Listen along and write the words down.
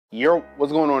Yo,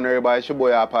 what's going on, everybody? It's your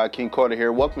boy iPodKingCarter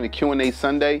here. Welcome to Q&A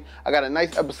Sunday. I got a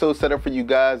nice episode set up for you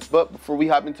guys, but before we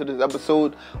hop into this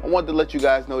episode, I wanted to let you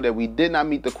guys know that we did not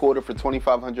meet the quota for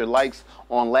 2,500 likes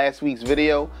on last week's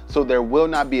video, so there will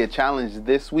not be a challenge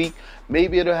this week.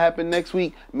 Maybe it'll happen next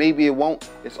week, maybe it won't.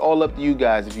 It's all up to you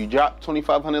guys. If you drop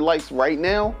 2,500 likes right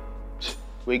now,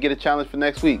 we'll get a challenge for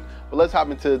next week. But let's hop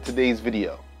into today's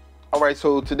video. All right,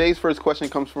 so today's first question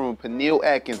comes from Peniel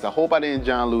Atkins. I hope I didn't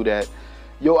John Lou that.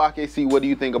 Yo, AKC, what do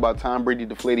you think about Tom Brady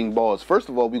deflating balls? First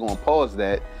of all, we're going to pause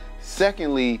that.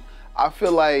 Secondly, I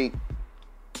feel like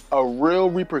a real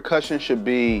repercussion should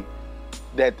be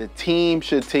that the team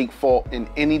should take fault in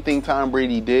anything Tom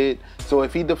Brady did. So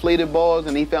if he deflated balls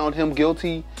and they found him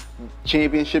guilty,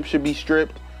 championship should be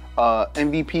stripped.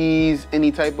 MVPs,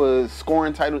 any type of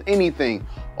scoring title, anything.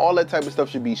 All that type of stuff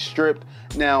should be stripped.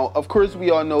 Now, of course, we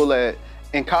all know that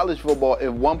in college football, if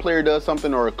one player does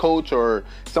something, or a coach or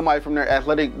somebody from their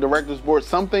athletic director's board,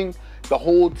 something, the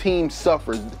whole team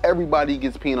suffers. Everybody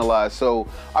gets penalized. So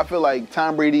I feel like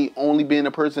Tom Brady only being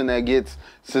a person that gets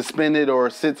suspended or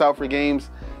sits out for games,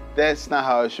 that's not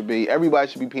how it should be.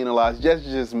 Everybody should be penalized. That's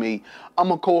just me.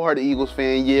 I'm a cold-hearted Eagles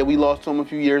fan. Yeah, we lost to them a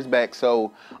few years back,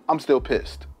 so I'm still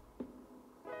pissed.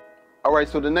 All right,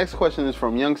 so the next question is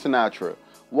from Young Sinatra.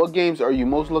 What games are you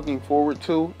most looking forward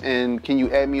to, and can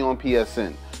you add me on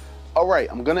PSN? All right,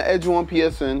 I'm going to add you on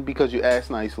PSN because you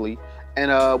asked nicely.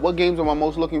 And what games am I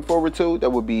most looking forward to? That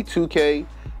would be 2K,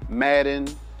 Madden,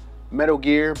 Metal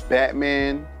Gear,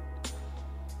 Batman,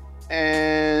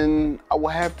 and I will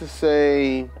have to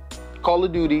say Call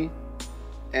of Duty.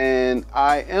 And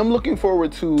I am looking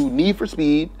forward to Need for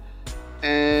Speed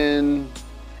and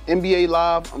NBA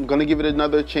Live. I'm gonna give it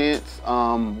another chance.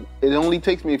 It only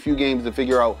takes me a few games to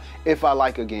figure out if I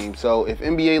like a game. So if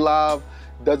NBA Live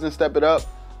doesn't step it up,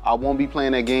 I won't be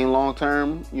playing that game long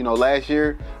term. You know, last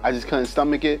year I just couldn't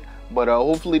stomach it, but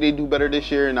hopefully they do better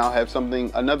this year and I'll have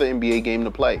another NBA game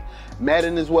to play.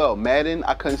 Madden as well. Madden,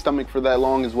 I couldn't stomach for that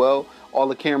long as well. All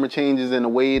the camera changes and the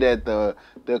way that the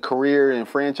career and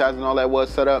franchise and all that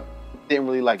was set up, didn't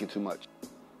really like it too much.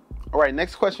 All right,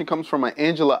 next question comes from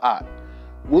Angela Ott.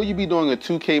 Will you be doing a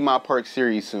 2K My Park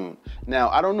series soon? Now,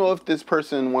 I don't know if this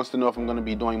person wants to know if I'm going to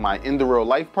be doing my In the Real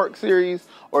Life Park series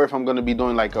or if I'm going to be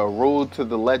doing like a Road to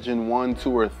the Legend 1,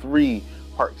 2, or 3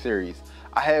 park series.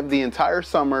 I have the entire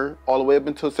summer, all the way up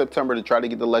until September, to try to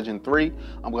get the Legend 3.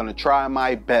 I'm going to try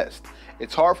my best.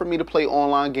 It's hard for me to play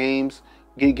online games,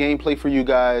 get gameplay for you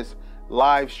guys,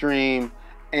 live stream,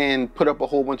 and put up a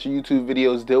whole bunch of YouTube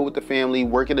videos, deal with the family,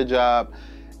 work at a job.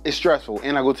 It's stressful,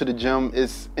 and I go to the gym.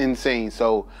 It's insane.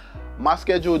 So my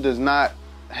schedule does not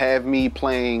have me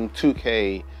playing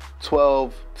 2K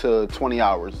 12 to 20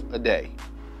 hours a day.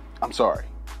 I'm sorry.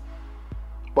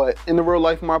 But In the Real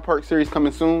Life My Park series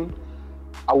coming soon.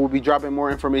 I will be dropping more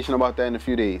information about that in a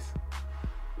few days.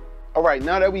 All right,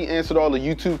 now that we answered all the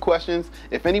YouTube questions,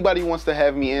 if anybody wants to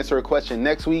have me answer a question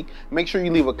next week, make sure you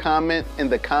leave a comment in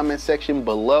the comment section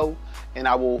below, and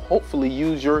I will hopefully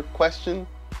use your question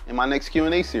in my next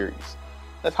Q&A series.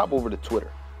 Let's hop over to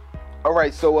Twitter. All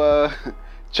right, so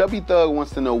Chubby Thug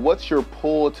wants to know, what's your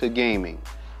pull to gaming?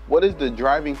 What is the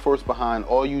driving force behind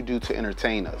all you do to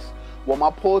entertain us? Well,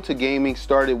 my pull to gaming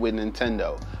started with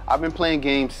Nintendo. I've been playing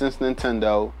games since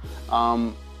Nintendo.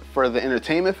 For the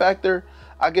entertainment factor,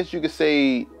 I guess you could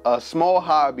say a small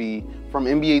hobby from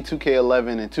NBA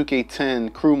 2K11 and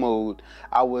 2K10 crew mode.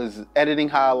 I was editing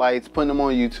highlights, putting them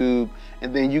on YouTube,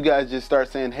 and then you guys just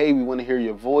start saying, hey, we want to hear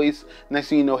your voice. Next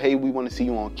thing you know, hey, we want to see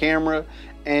you on camera.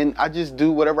 And I just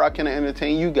do whatever I can to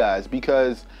entertain you guys,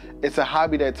 because it's a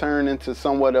hobby that turned into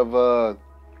somewhat of a,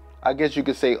 I guess you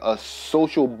could say, a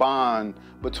social bond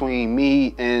between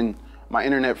me and my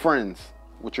internet friends,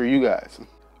 which are you guys.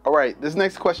 All right, this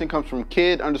next question comes from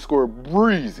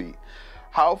Kid_Breezy.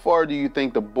 How far do you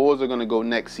think the Bulls are going to go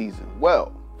next season?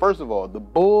 Well, first of all, the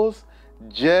Bulls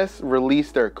just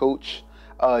released their coach.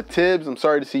 Tibbs, I'm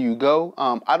sorry to see you go.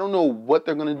 I don't know what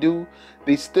they're going to do.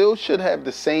 They still should have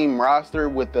the same roster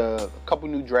with a couple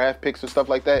new draft picks or stuff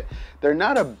like that. They're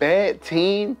not a bad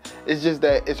team. It's just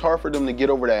that it's hard for them to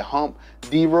get over that hump.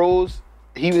 D-Rose,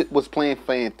 he was playing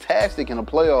fantastic in the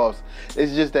playoffs.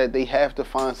 It's just that they have to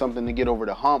find something to get over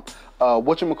the hump.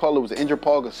 Whatchamacallit was injured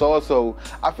Paul Gasol, so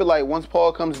I feel like once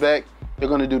Paul comes back, they're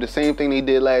going to do the same thing they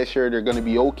did last year. They're going to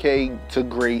be okay to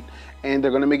great, and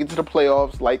they're going to make it to the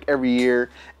playoffs like every year.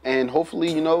 And hopefully,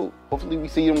 you know, hopefully we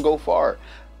see them go far.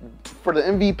 For the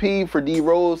MVP, for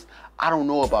D-Rose, I don't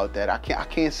know about that. I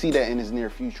can't see that in his near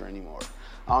future anymore.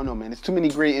 I don't know, man. There's too many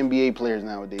great NBA players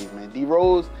nowadays, man.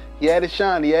 D-Rose, he had his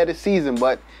shine, he had his season,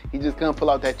 but he just couldn't pull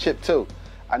out that chip too.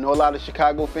 I know a lot of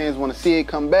Chicago fans want to see it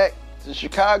come back to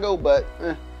Chicago, but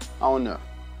don't know.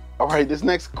 All right, this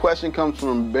next question comes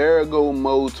from Barago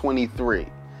Mode 23.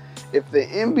 If the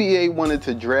NBA wanted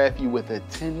to draft you with a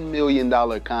 $10 million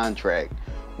contract,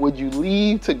 would you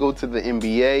leave to go to the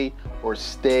NBA or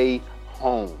stay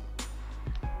home?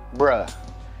 Bruh,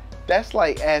 that's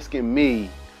like asking me,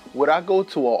 would I go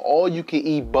to an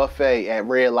all-you-can-eat buffet at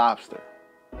Red Lobster?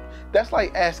 That's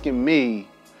like asking me,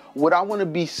 would I want to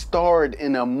be starred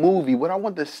in a movie? Would I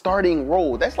want the starting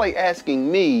role? That's like asking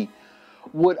me,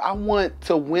 would I want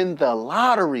to win the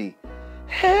lottery?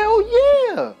 Hell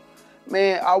yeah!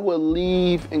 Man, I would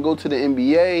leave and go to the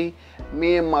NBA.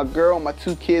 Me and my girl, my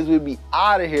 2 kids would be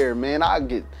out of here, man. I'd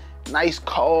get nice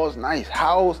cars, nice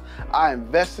house. I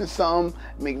invest in something,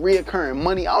 make reoccurring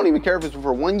money. I don't even care if it's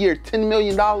for 1 year, $10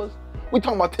 million. We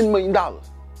talking about $10 million.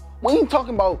 We ain't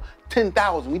talking about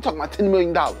 10,000. We talking about $10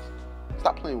 million.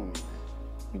 Stop playing with me,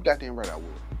 man. You goddamn right I would.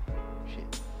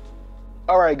 Shit.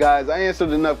 All right, guys, I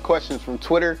answered enough questions from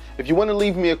Twitter. If you want to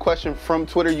leave me a question from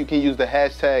Twitter, you can use the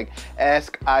hashtag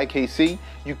AskIKC.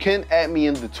 You can add me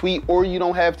in the tweet, or you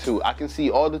don't have to. I can see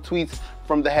all the tweets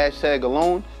from the hashtag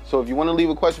alone. So if you want to leave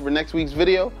a question for next week's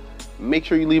video, make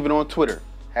sure you leave it on Twitter.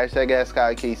 Hashtag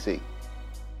AskIKC.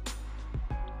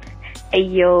 Hey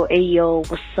yo,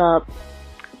 what's up?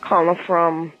 Calling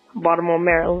from Baltimore,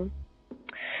 Maryland.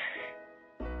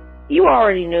 You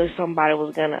already knew somebody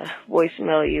was gonna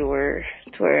voicemail you or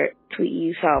tweet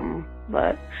you something,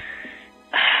 but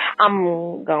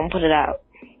I'm gonna put it out.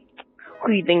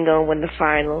 Who you think gonna win the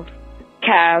finals?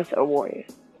 Cavs or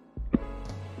Warriors?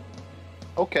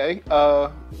 Okay,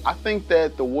 I think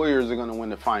that the Warriors are gonna win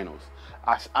the finals.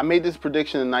 I made this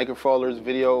prediction in Nike Faller's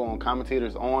video on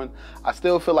Commentators On. I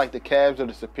still feel like the Cavs are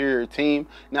the superior team.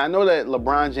 Now, I know that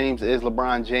LeBron James is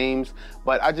LeBron James,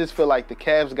 but I just feel like the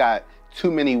Cavs got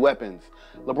too many weapons.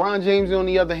 LeBron James, on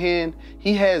the other hand,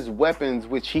 he has weapons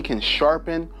which he can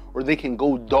sharpen or they can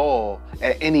go dull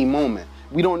at any moment.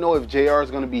 We don't know if JR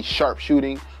is going to be sharp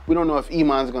shooting. We don't know if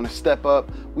Iman's going to step up.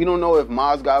 We don't know if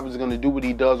Mozgov is going to do what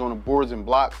he does on the boards and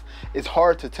blocks. It's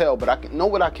hard to tell, but I know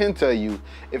what I can tell you.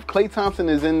 If Klay Thompson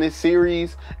is in this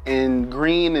series and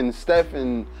Green and Steph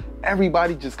and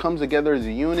everybody just comes together as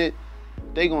a unit,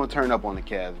 they going to turn up on the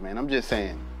Cavs, man. I'm just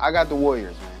saying. I got the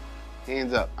Warriors, man.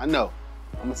 Hands up. I know.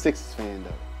 I'm a Sixers fan,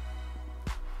 though.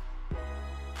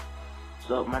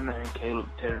 What's up? My name is Caleb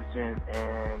Terrison,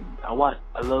 and I love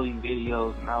your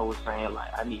videos, and I was saying, like,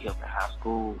 I need help in high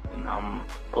school, and I'm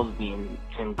supposed to be in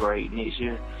 10th grade next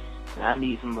year, and I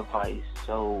need some advice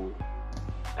so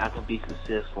I can be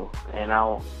successful, and I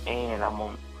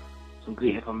want some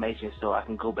good information so I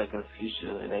can go back in the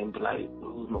future and then be like,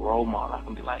 who's my role model? I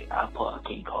can be like,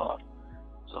 iPodKingCarter.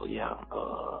 So, yeah,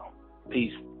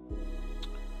 peace.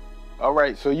 All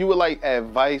right, so you would like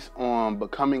advice on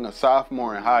becoming a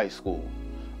sophomore in high school.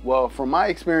 Well, from my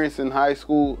experience in high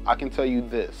school, I can tell you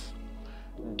this.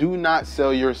 Do not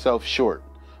sell yourself short.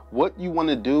 What you want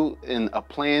to do in a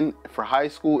plan for high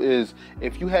school is,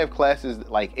 if you have classes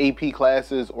like AP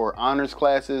classes or honors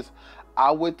classes,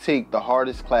 I would take the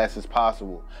hardest classes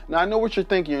possible. Now, I know what you're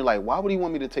thinking. You're like, why would he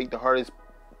want me to take the hardest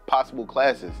possible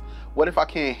classes? What if I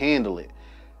can't handle it?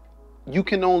 You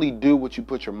can only do what you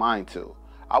put your mind to.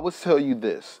 I would tell you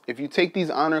this. If you take these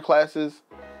honor classes,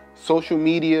 social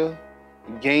media,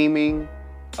 gaming,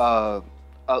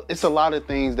 it's a lot of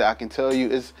things that I can tell you.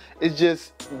 It's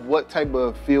just what type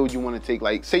of field you want to take.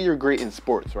 Like, say you're great in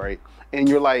sports, right? And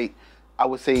you're like, I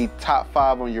would say top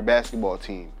 5 on your basketball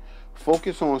team.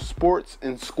 Focus on sports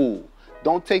and school.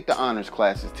 Don't take the honors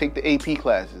classes. Take the AP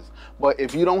classes. But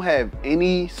if you don't have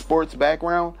any sports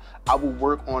background, I would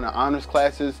work on the honors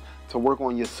classes to work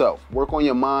on yourself. Work on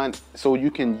your mind so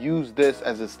you can use this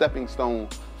as a stepping stone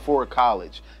for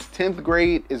college. 10th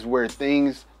grade is where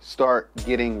things start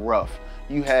getting rough.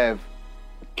 You have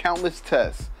countless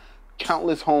tests,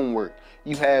 countless homework.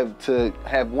 You have to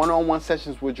have one-on-one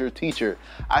sessions with your teacher.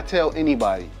 I tell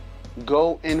anybody,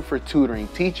 go in for tutoring.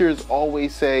 Teachers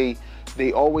always say,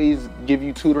 they always give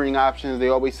you tutoring options. They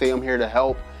always say, I'm here to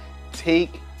help.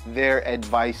 Take their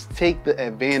advice, take the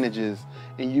advantages,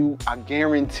 and I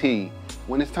guarantee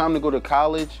when it's time to go to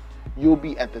college, you'll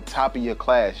be at the top of your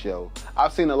class, yo.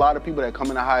 I've seen a lot of people that come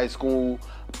into high school,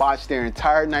 botch their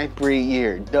entire 9th grade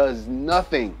year, does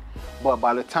nothing, but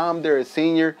by the time they're a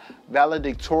senior,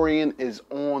 valedictorian is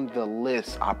on the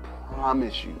list. I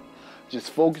promise you.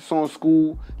 Just focus on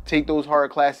school, take those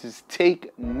hard classes,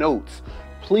 take notes.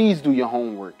 Please do your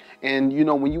homework. And you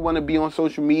know, when you want to be on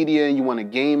social media and you want to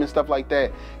game and stuff like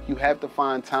that, you have to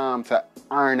find time to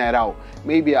iron that out.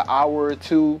 Maybe an hour or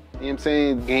two, you know what I'm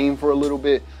saying, game for a little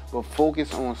bit, but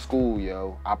focus on school,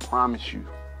 yo. I promise you.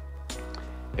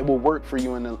 It will work for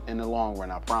you in the long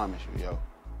run, I promise you, yo.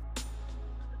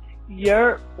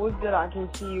 Yeah, what's good? I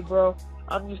can see you, bro.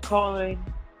 I'm just calling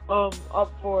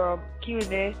up for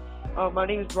Q&A. My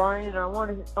name is Brian, and I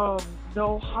want to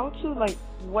know how to, like,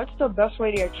 what's the best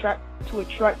way to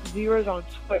attract viewers on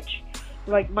Twitch?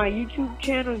 Like, my YouTube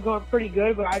channel is going pretty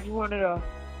good, but I just wanted to,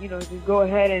 just go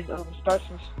ahead and start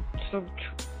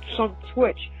some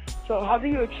Twitch. So how do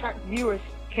you attract viewers?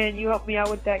 Can you help me out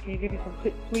with that? Can you give me some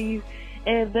tips, please?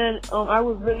 And then I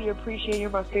would really appreciate, you're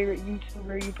my favorite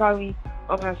YouTuber. You probably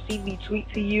have seen me tweet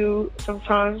to you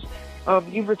sometimes.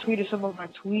 You've retweeted some of my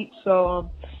tweets. So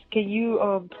can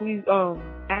you please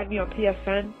add me on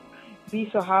PFN? B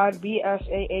Sahad,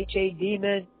 B-S-A-H-A-D,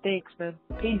 man. Thanks, man.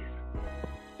 Peace.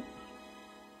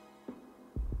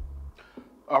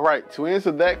 All right, to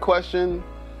answer that question,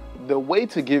 the way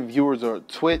to get viewers on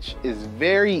Twitch is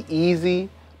very easy,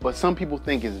 but some people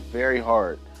think it's very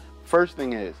hard. First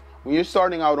thing is, when you're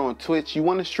starting out on Twitch, you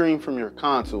want to stream from your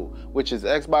console, which is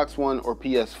Xbox One or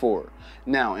PS4.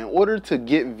 Now, in order to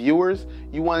get viewers,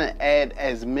 you want to add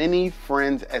as many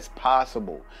friends as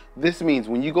possible. This means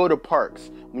when you go to Parks,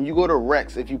 when you go to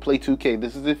Recs, if you play 2K,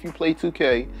 this is if you play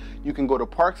 2K, you can go to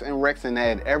Parks and Recs and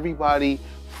add everybody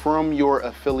from your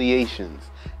affiliations.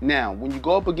 Now, when you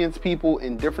go up against people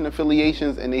in different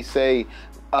affiliations and they say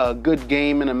a good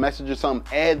game and a message or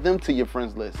something, add them to your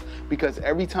friends list, because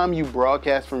every time you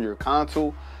broadcast from your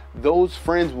console, those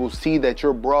friends will see that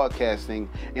you're broadcasting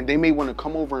and they may want to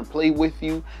come over and play with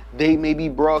you. They may be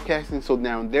broadcasting, so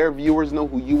now their viewers know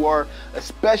who you are,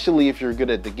 especially if you're good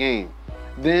at the game.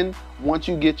 Then once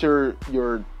you get your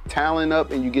talent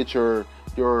up and you get your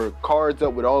cards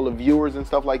up with all the viewers and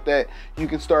stuff like that, you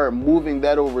can start moving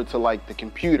that over to like the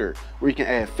computer, where you can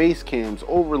add face cams,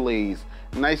 overlays,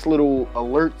 nice little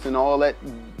alerts and all that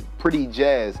pretty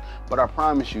jazz. But I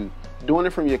promise you, doing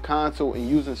it from your console and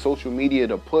using social media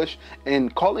to push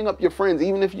and calling up your friends,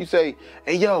 even if you say,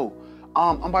 hey yo,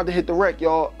 I'm about to hit the wreck,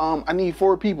 y'all, I need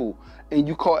 4 people, and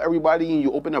you call everybody and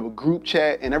you open up a group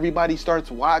chat and everybody starts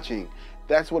watching.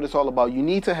 That's what it's all about. You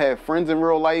need to have friends in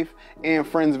real life and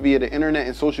friends via the internet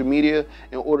and social media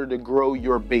in order to grow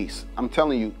your base. I'm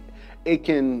telling you, it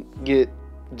can get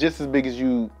just as big as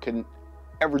you can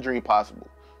ever dream possible.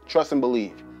 Trust and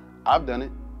believe. I've done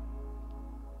it.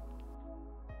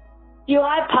 Yo,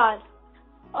 iPod.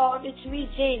 It's me,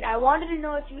 Jane. I wanted to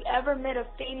know if you ever met a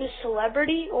famous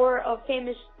celebrity or a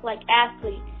famous,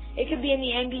 athlete. It could be in the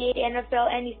NBA,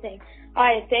 NFL, anything.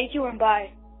 Alright, thank you and bye.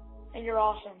 And you're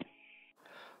awesome.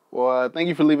 Well, thank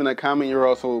you for leaving that comment. You're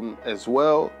awesome as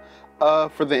well.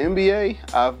 For the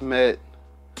NBA, I've met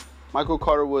Michael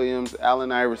Carter-Williams,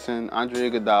 Allen Iverson, Andre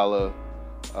Iguodala,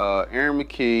 Aaron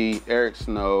McKee, Eric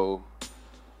Snow.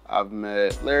 I've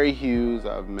met Larry Hughes.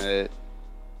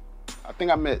 I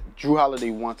think I met Drew Holiday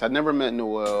once. I never met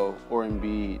Noel or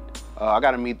Embiid. I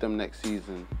got to meet them next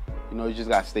season. You just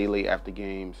got to stay late after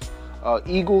games.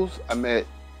 Eagles, I met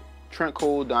Trent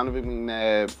Cole, Donovan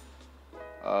McNabb.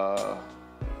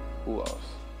 Who else?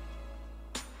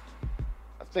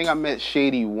 I think I met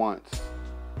Shady once.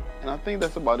 And I think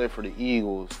that's about it for the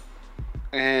Eagles.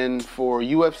 And for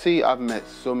UFC, I've met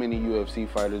so many UFC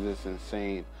fighters, it's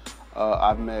insane.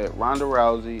 I've met Ronda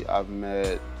Rousey. I've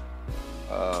met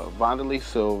Vonderlei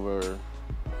Silver.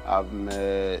 I've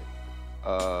met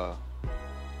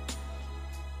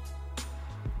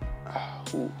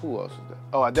who else is that?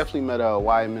 Oh, I definitely met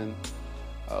Wyman.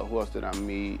 Who else did I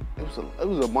meet? It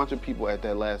was a bunch of people at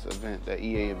that last event, that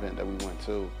EA event that we went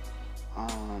to.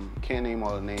 Can't name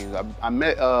all the names. I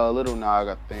met Little Nog,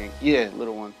 I think. Yeah,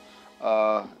 Little One.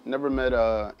 Never met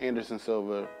Anderson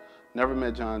Silva. Never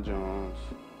met John Jones.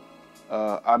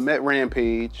 I met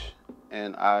Rampage,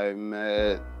 and I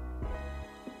met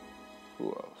who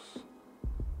else?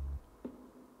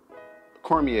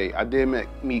 Cormier. I did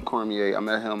meet Cormier. I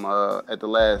met him at the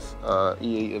last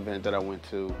EA event that I went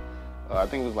to. I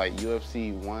think it was like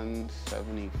UFC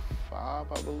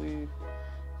 175, I believe.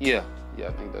 Yeah,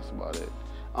 I think that's about it.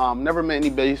 Never met any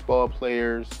baseball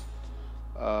players.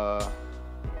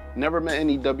 Never met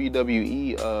any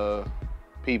WWE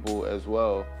people as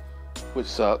well, which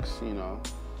sucks,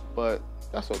 but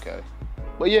that's okay.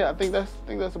 But yeah, I think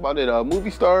that's about it. Movie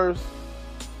stars,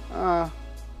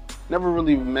 never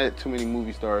really met too many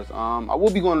movie stars. I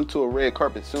will be going to a red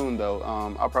carpet soon though.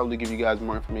 I'll probably give you guys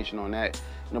more information on that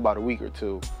in about a week or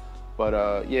two.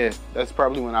 But yeah, that's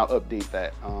probably when I'll update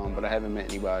that. But I haven't met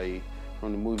anybody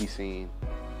from the movie scene.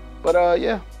 But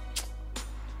yeah,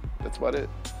 that's about it.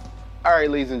 All right,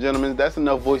 ladies and gentlemen, that's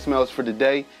enough voicemails for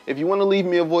today. If you want to leave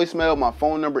me a voicemail, my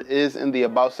phone number is in the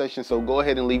About section, so go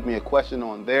ahead and leave me a question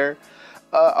on there.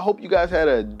 I hope you guys had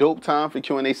a dope time for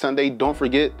Q&A Sunday. Don't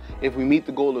forget, if we meet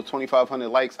the goal of 2,500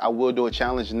 likes, I will do a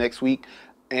challenge next week.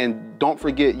 And don't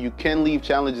forget, you can leave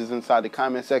challenges inside the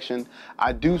comment section.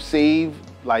 I do save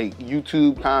like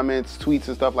YouTube comments, tweets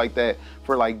and stuff like that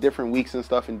for like different weeks and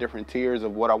stuff and different tiers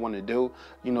of what I want to do,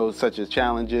 you know, such as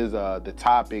challenges, the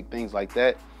topic, things like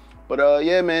that. But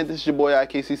yeah, man, this is your boy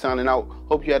IKC signing out.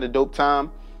 Hope you had a dope time.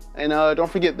 And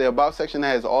don't forget, the About section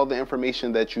has all the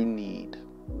information that you need.